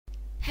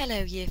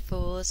Hello Year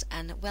 4s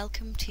and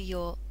welcome to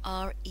your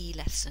RE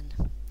lesson.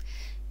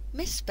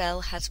 Miss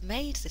Bell has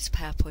made this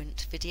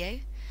PowerPoint video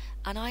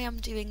and I am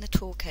doing the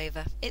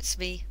talkover. It's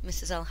me,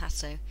 Mrs.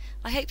 Alhasso.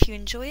 I hope you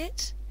enjoy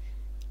it.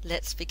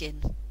 Let's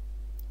begin.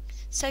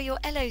 So your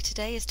LO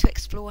today is to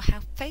explore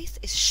how faith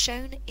is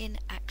shown in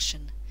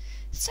action.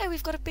 So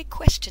we've got a big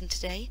question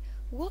today.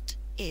 What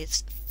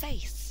is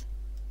faith?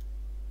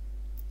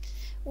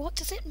 What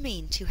does it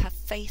mean to have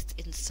faith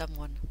in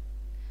someone?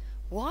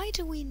 Why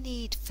do we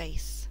need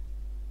faith?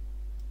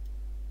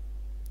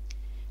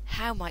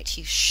 How might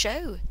you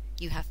show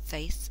you have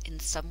faith in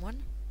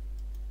someone?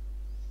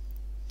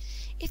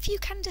 If you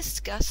can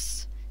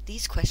discuss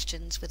these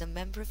questions with a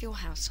member of your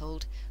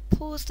household,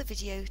 pause the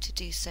video to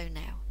do so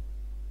now.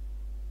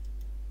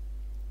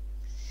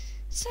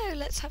 So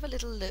let's have a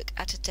little look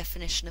at a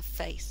definition of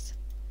faith.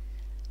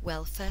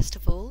 Well, first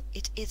of all,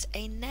 it is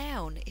a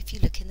noun if you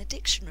look in the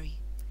dictionary,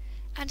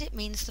 and it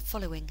means the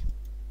following: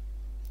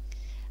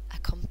 a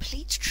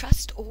complete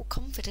trust or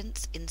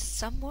confidence in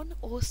someone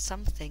or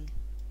something,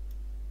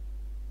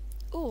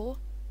 or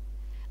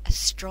a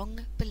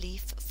strong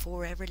belief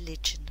for a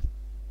religion.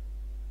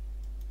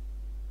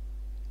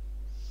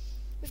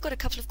 We've got a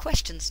couple of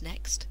questions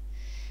next.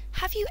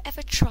 Have you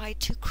ever tried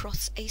to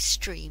cross a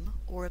stream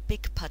or a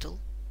big puddle?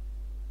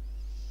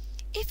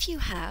 If you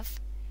have,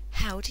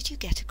 how did you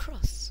get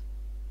across?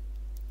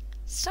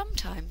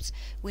 Sometimes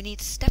we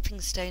need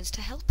stepping stones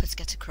to help us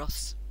get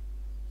across.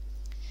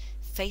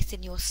 Faith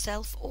in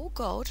yourself or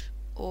God,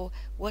 or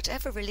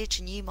whatever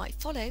religion you might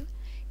follow,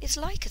 is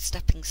like a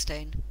stepping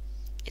stone.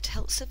 It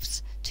helps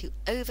us to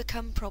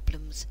overcome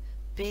problems,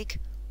 big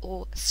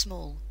or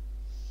small.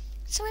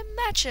 So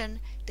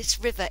imagine this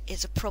river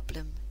is a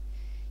problem.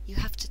 You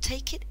have to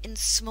take it in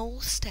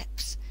small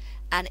steps,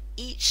 and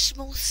each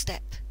small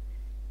step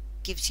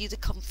gives you the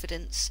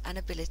confidence and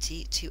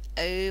ability to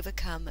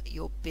overcome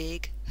your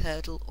big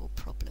hurdle or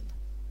problem.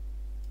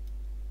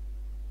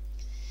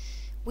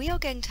 We are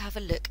going to have a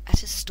look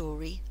at a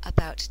story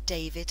about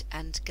David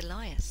and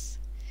Goliath.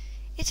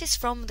 It is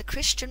from the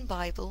Christian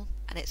Bible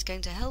and it's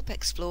going to help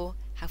explore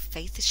how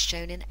faith is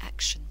shown in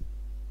action.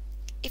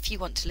 If you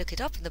want to look it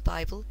up in the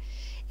Bible,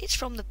 it's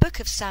from the book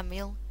of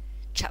Samuel,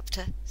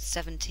 chapter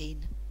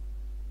 17.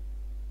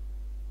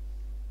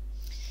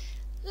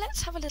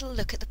 Let's have a little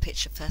look at the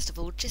picture first of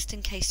all, just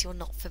in case you're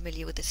not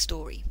familiar with this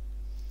story.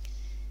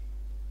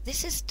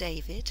 This is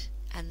David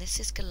and this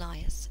is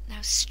Goliath.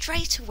 Now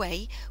straight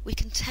away we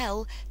can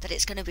tell that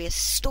it's going to be a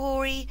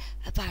story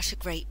about a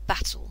great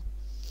battle.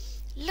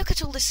 Look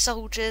at all the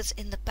soldiers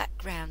in the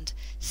background,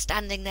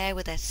 standing there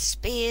with their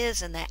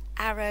spears and their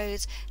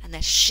arrows and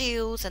their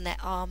shields and their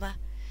armour.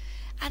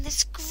 And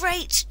this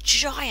great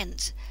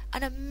giant,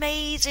 an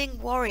amazing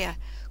warrior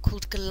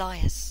called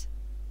Goliath.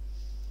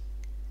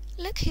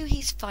 Look who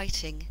he's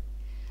fighting.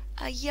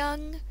 A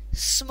young,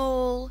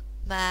 small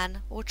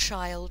man or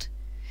child.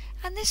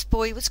 And this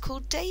boy was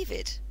called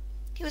David.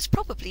 He was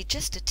probably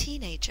just a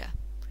teenager.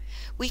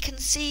 We can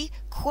see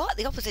quite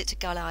the opposite to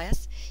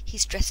Goliath.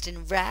 He's dressed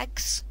in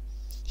rags.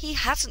 He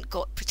hasn't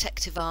got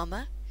protective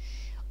armour.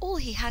 All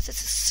he has is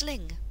a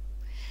sling.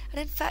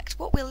 And in fact,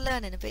 what we'll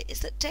learn in a bit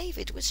is that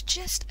David was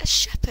just a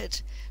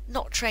shepherd,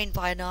 not trained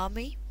by an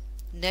army.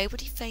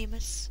 Nobody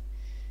famous.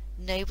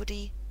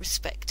 Nobody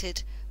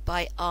respected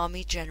by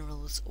army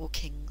generals or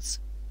kings.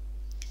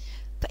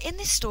 But in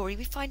this story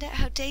we find out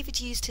how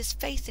David used his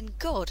faith in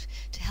God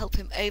to help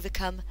him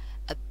overcome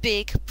a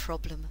big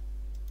problem.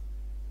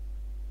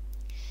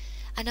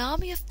 An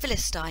army of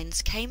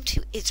Philistines came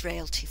to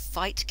Israel to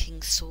fight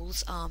King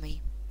Saul's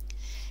army.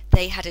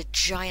 They had a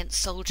giant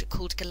soldier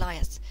called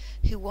Goliath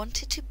who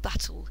wanted to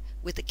battle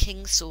with the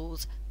King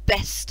Saul's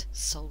best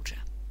soldier.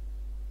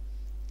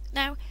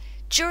 Now,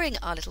 during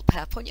our little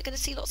PowerPoint you're going to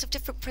see lots of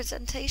different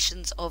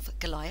presentations of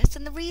Goliath,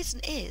 and the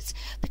reason is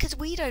because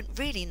we don't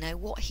really know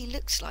what he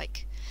looks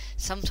like.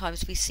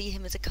 Sometimes we see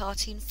him as a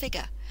cartoon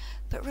figure,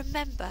 but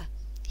remember,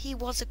 he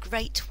was a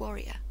great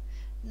warrior,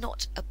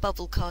 not a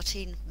bubble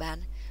cartoon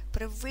man,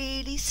 but a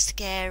really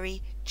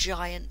scary,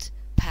 giant,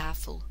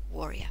 powerful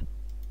warrior.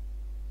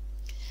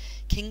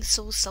 King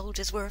Saul's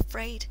soldiers were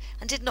afraid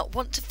and did not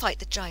want to fight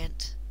the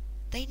giant.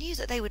 They knew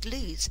that they would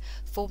lose,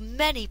 for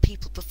many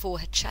people before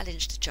had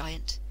challenged the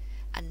giant,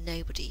 and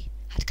nobody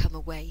had come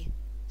away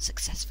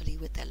successfully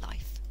with their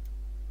life.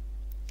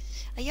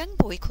 A young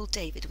boy called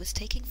David was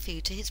taking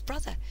food to his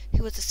brother,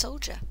 who was a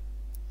soldier.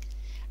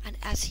 And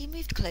as he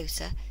moved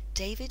closer,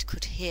 David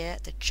could hear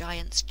the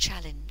giant's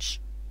challenge.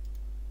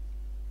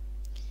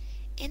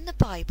 In the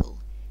Bible,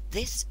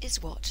 this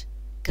is what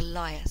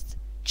Goliath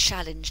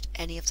challenged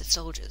any of the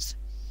soldiers.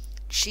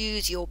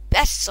 Choose your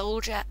best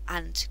soldier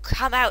and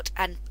come out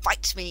and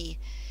fight me.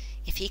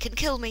 If he can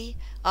kill me,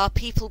 our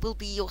people will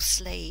be your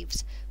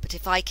slaves. But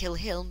if I kill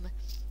him,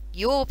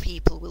 your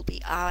people will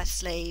be our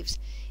slaves.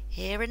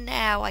 Here and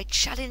now I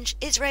challenge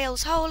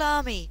Israel's whole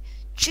army.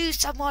 Choose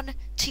someone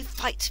to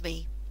fight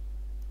me.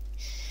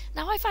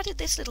 Now I've added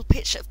this little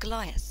picture of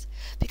Goliath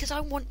because I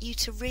want you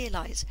to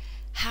realise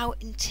how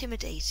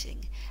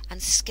intimidating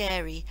and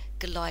scary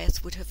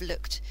Goliath would have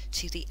looked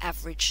to the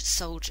average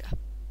soldier.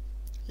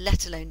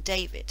 let alone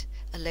David,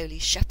 a lowly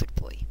shepherd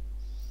boy.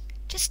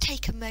 Just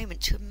take a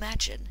moment to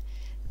imagine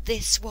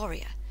this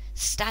warrior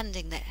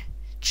standing there,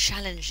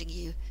 challenging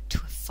you to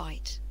a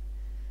fight.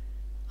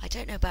 I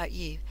don't know about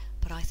you,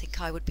 but I think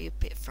I would be a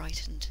bit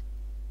frightened.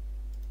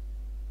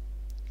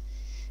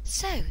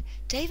 So,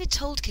 David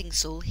told King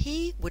Saul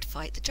he would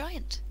fight the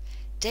giant.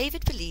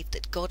 David believed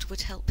that God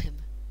would help him.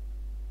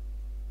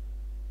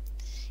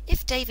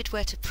 If David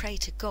were to pray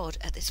to God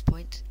at this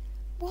point,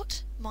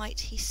 what might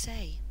he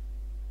say?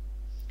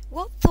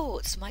 What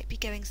thoughts might be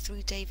going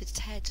through David's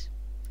head?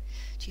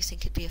 Do you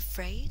think he'd be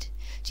afraid?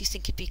 Do you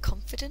think he'd be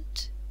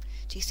confident?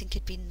 Do you think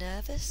he'd be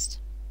nervous?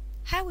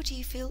 How would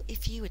you feel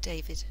if you were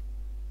David?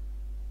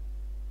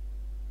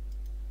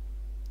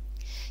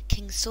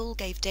 King Saul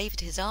gave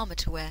David his armour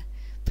to wear,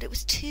 but it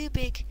was too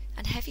big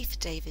and heavy for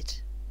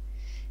David.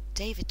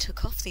 David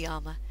took off the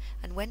armour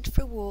and went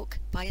for a walk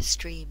by a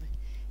stream.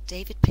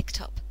 David picked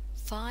up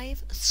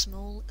 5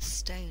 small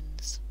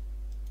stones.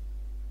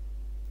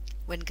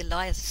 When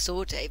Goliath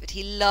saw David,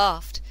 he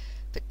laughed,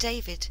 but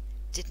David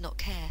did not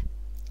care.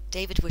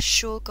 David was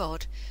sure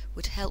God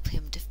would help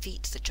him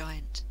defeat the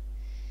giant.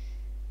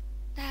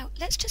 Now,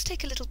 let's just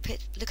take a little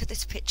look at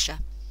this picture.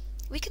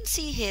 We can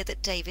see here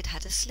that David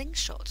had a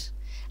slingshot,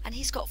 and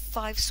he's got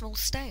 5 small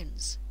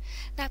stones.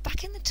 Now,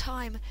 back in the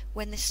time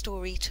when this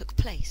story took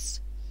place,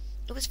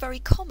 it was very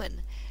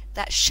common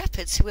that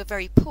shepherds who were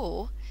very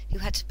poor, who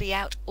had to be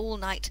out all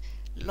night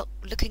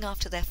looking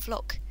after their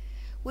flock,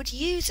 would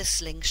use a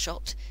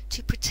slingshot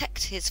to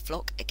protect his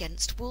flock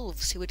against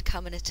wolves who would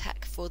come and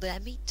attack for their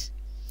meat.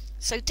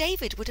 So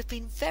David would have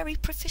been very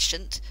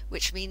proficient,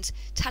 which means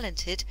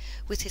talented,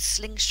 with his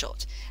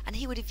slingshot, and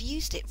he would have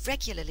used it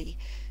regularly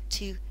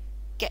to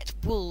get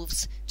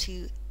wolves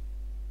to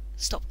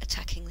stop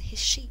attacking his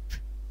sheep.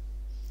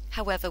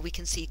 However, we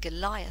can see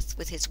Goliath,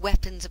 with his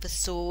weapons of a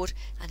sword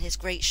and his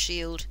great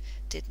shield,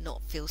 did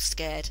not feel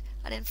scared,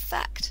 and in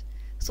fact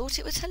thought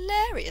it was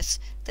hilarious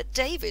that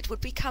David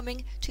would be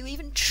coming to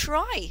even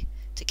try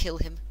to kill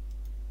him.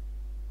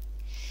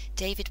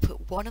 David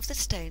put one of the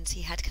stones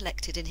he had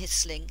collected in his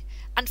sling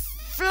and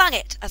flung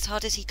it as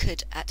hard as he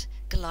could at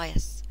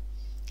Goliath.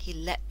 He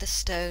let the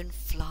stone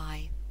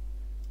fly.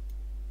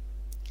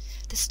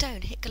 The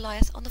stone hit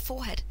Goliath on the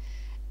forehead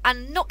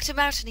and knocked him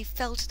out, and he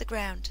fell to the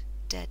ground,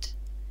 dead.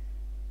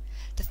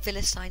 The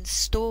Philistines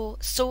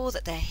saw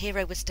that their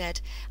hero was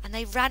dead, and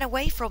they ran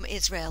away from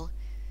Israel.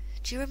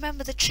 Do you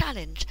remember the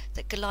challenge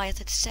that Goliath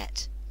had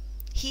set?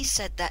 He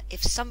said that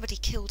if somebody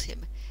killed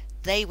him,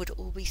 they would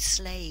all be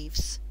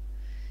slaves.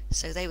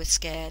 So they were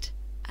scared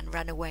and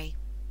ran away.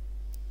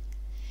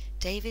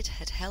 God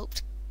had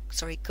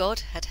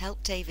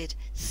helped David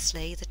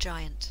slay the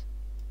giant.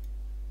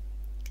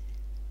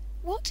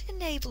 What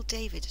enabled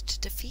David to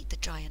defeat the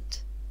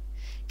giant?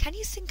 Can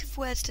you think of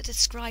words to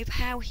describe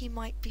how he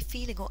might be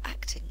feeling or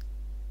acting?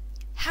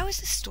 How is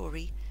this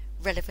story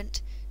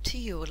relevant to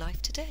your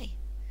life today?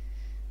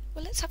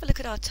 Well, let's have a look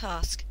at our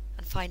task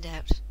and find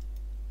out.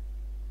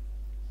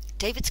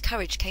 David's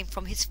courage came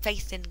from his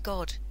faith in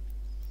God.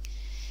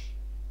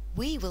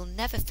 We will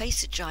never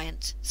face a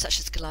giant such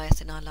as Goliath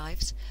in our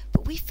lives,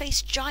 but we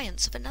face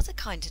giants of another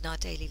kind in our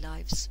daily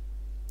lives.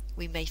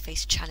 We may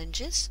face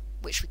challenges,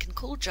 which we can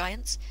call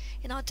giants,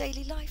 in our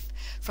daily life,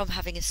 from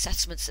having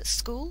assessments at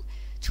school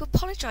to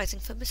apologising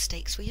for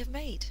mistakes we have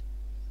made.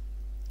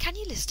 Can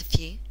you list a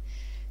few?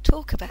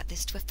 Talk about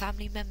this to a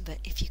family member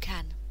if you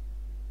can.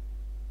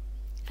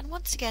 And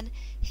once again,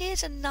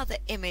 here's another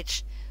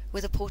image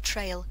with a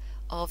portrayal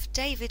of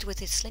David with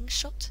his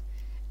slingshot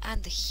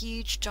and the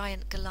huge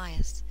giant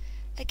Goliath.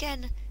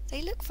 Again,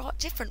 they look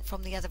different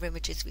from the other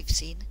images we've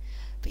seen,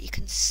 but you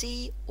can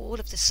see all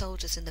of the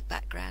soldiers in the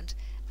background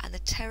and the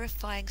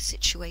terrifying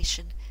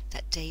situation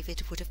that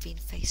David would have been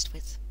faced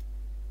with.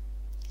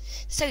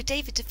 So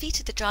David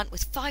defeated the giant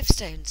with 5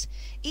 stones.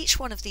 Each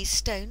one of these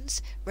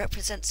stones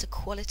represents a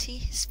quality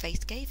his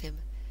faith gave him.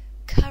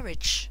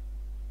 Courage,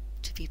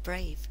 to be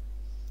brave.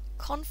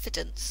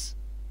 Confidence,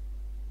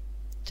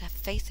 to have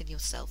faith in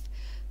yourself.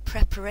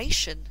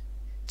 Preparation,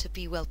 to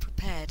be well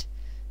prepared.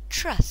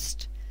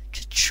 Trust,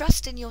 to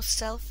trust in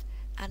yourself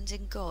and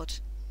in God.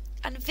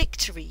 And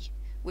victory,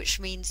 which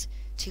means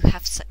to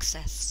have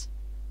success.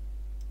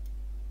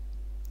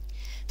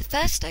 The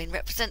first stone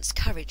represents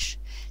courage.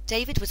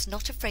 David was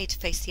not afraid to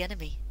face the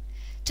enemy.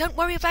 "Don't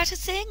worry about a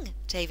thing,"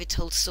 David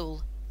told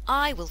Saul.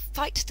 "I will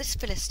fight this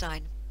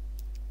Philistine."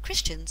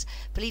 Christians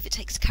believe it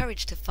takes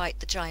courage to fight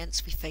the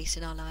giants we face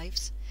in our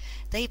lives.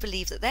 They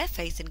believe that their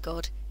faith in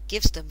God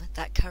gives them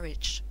that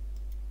courage.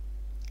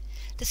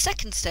 The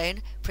second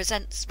stone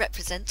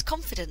represents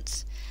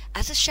confidence.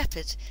 As a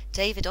shepherd,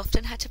 David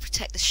often had to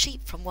protect the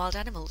sheep from wild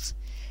animals.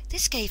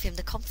 This gave him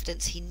the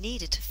confidence he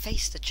needed to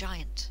face the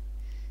giant.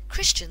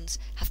 Christians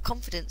have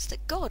confidence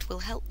that God will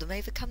help them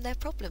overcome their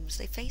problems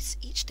they face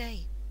each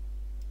day.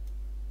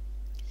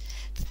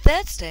 The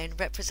third stone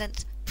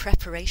represents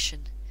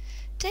preparation.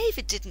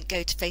 David didn't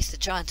go to face the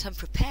giant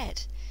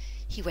unprepared.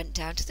 He went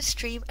down to the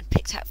stream and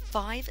picked out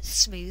 5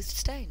 smooth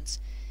stones.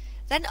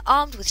 Then,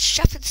 armed with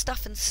shepherd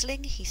staff and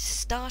sling, he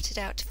started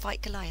out to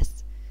fight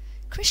Goliath.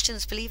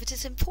 Christians believe it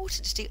is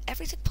important to do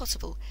everything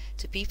possible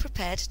to be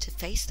prepared to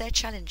face their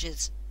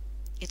challenges.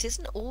 It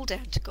isn't all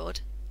down to God.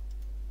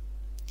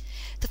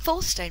 The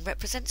fourth stone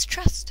represents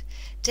trust.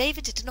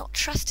 David did not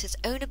trust his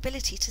own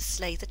ability to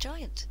slay the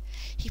giant.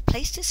 He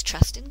placed his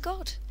trust in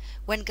God.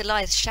 When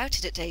Goliath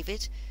shouted at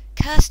David,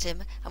 cursed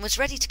him, and was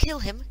ready to kill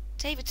him,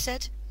 David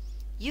said,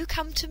 "You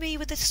come to me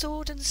with a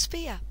sword and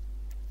spear,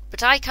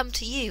 but I come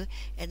to you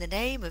in the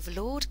name of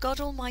Lord God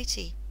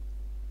Almighty."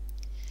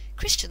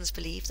 Christians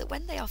believe that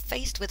when they are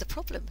faced with a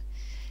problem,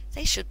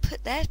 they should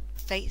put their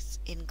faith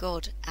in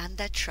God and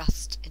their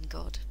trust in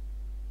God.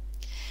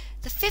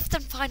 The fifth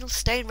and final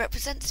stone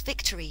represents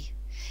victory.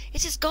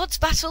 "It is God's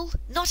battle,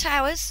 not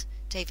ours,"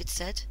 David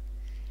said.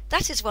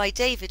 That is why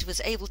David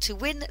was able to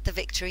win the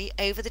victory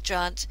over the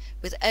giant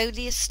with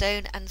only a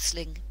stone and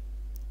sling.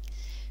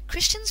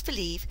 Christians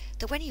believe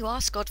that when you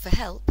ask God for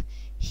help,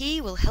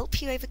 He will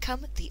help you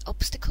overcome the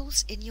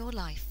obstacles in your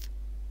life.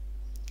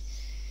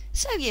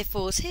 So Year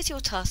 4s, here's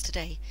your task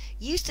today.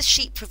 Use the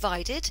sheet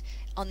provided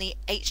on the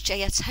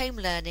HJS Home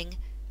Learning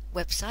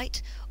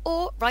website,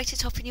 or write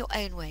it up in your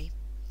own way.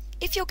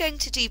 If you're going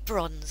to do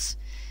bronze,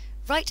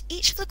 write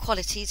each of the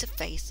qualities of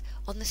faith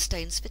on the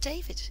stones for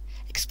David.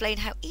 Explain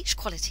how each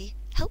quality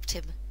helped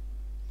him.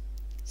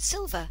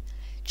 Silver,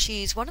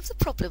 choose one of the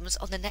problems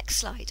on the next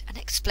slide and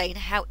explain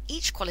how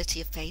each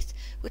quality of faith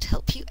would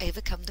help you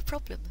overcome the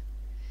problem.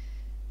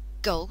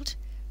 Gold,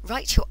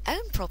 write your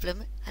own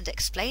problem and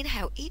explain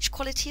how each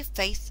quality of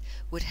faith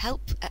would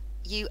help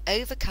you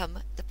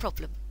overcome the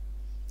problem.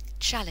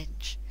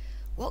 Challenge,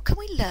 what can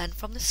we learn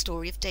from the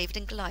story of David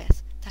and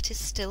Goliath that is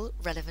still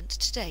relevant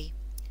today?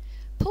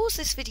 Pause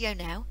this video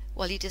now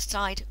while you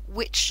decide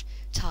which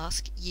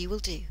task you will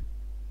do.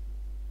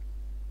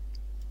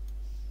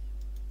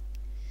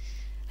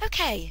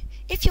 Okay,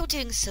 if you're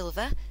doing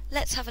silver,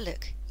 let's have a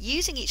look.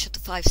 Using each of the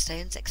 5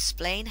 stones,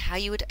 explain how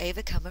you would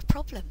overcome a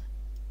problem.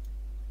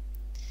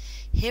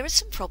 Here are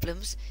some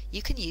problems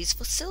you can use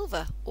for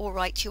silver, or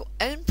write your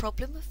own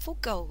problem for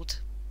gold.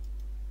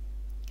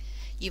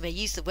 You may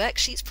use the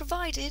worksheets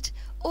provided,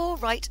 or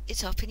write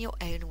it up in your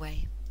own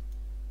way.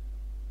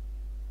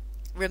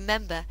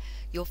 Remember,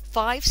 your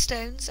 5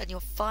 stones and your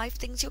 5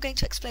 things you're going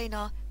to explain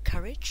are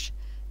courage,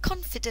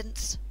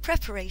 confidence,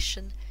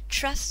 preparation,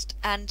 trust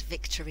and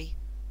victory.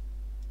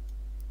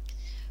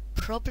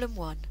 Problem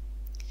 1.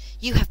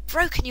 You have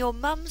broken your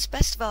mum's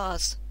best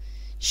vase.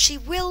 She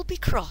will be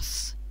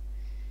cross.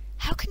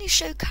 How can you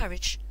show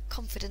courage,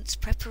 confidence,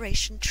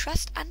 preparation,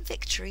 trust and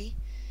victory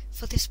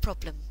for this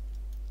problem?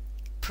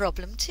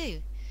 Problem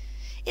 2.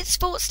 It's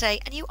sports day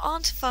and you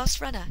aren't a fast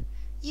runner.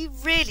 You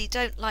really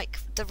don't like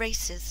the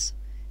races.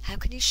 How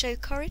can you show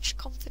courage,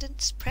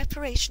 confidence,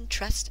 preparation,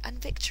 trust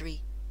and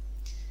victory?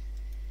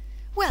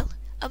 Well,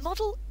 a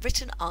model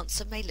written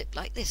answer may look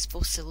like this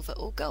for silver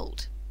or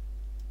gold.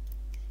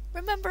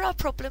 Remember our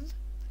problem?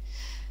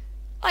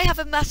 I have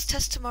a maths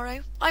test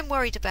tomorrow. I'm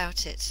worried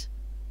about it.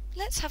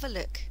 Let's have a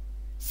look.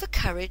 For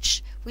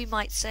courage, we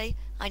might say,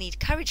 I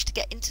need courage to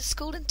get into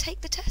school and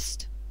take the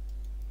test.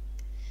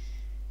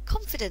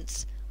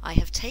 Confidence, I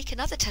have taken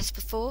other tests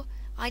before.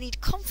 I need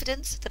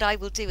confidence that I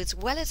will do as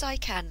well as I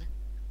can.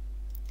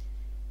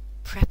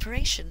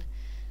 Preparation,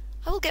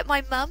 I will get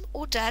my mum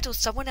or dad or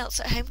someone else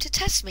at home to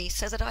test me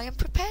so that I am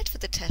prepared for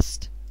the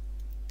test.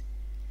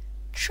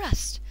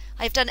 Trust,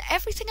 I have done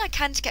everything I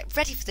can to get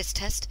ready for this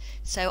test,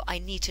 so I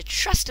need to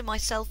trust in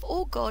myself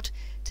or God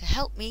to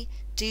help me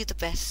do the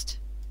best.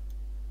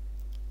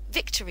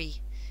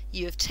 Victory,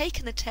 you have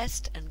taken the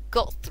test and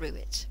got through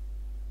it.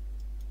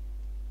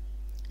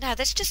 Now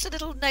there's just a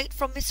little note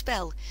from Miss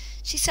Bell.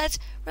 She says,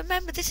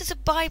 remember this is a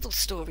Bible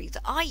story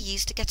that I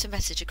use to get a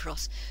message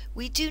across.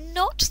 We do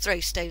not throw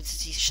stones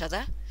at each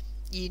other.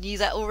 You knew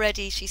that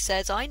already, she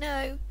says. I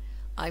know.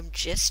 I'm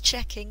just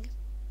checking.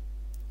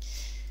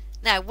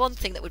 Now, one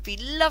thing that would be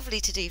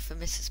lovely to do for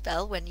Mrs.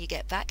 Bell when you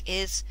get back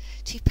is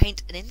to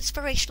paint an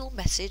inspirational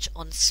message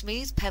on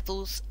smooth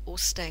pebbles or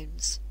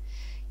stones.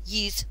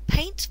 Use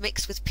paint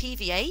mixed with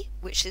PVA,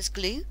 which is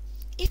glue.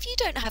 If you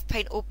don't have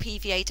paint or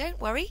PVA,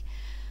 don't worry.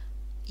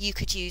 You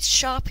could use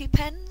Sharpie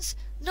pens,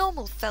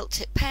 normal felt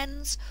tip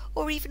pens,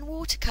 or even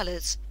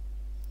watercolours.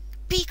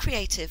 Be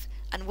creative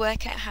and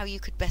work out how you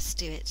could best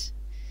do it.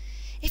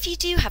 If you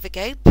do have a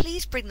go,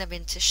 please bring them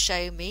in to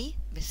show me,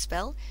 Miss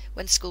Bell,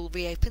 when school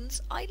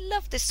reopens. I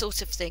love this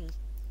sort of thing.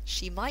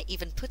 She might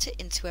even put it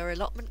into her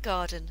allotment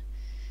garden.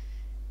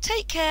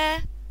 Take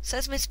care,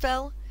 says Miss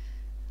Bell.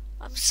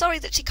 I'm sorry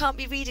that she can't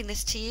be reading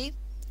this to you,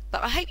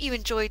 but I hope you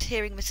enjoyed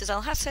hearing Mrs.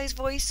 Alhasso's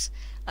voice,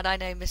 and I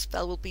know Miss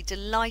Bell will be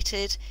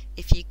delighted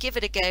if you give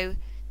it a go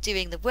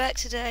doing the work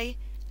today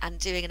and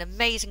doing an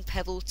amazing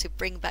pebble to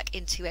bring back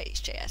into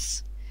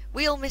HJS.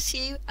 We all miss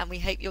you and we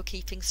hope you're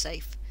keeping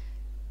safe.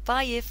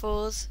 Bye Year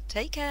 4s,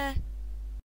 take care.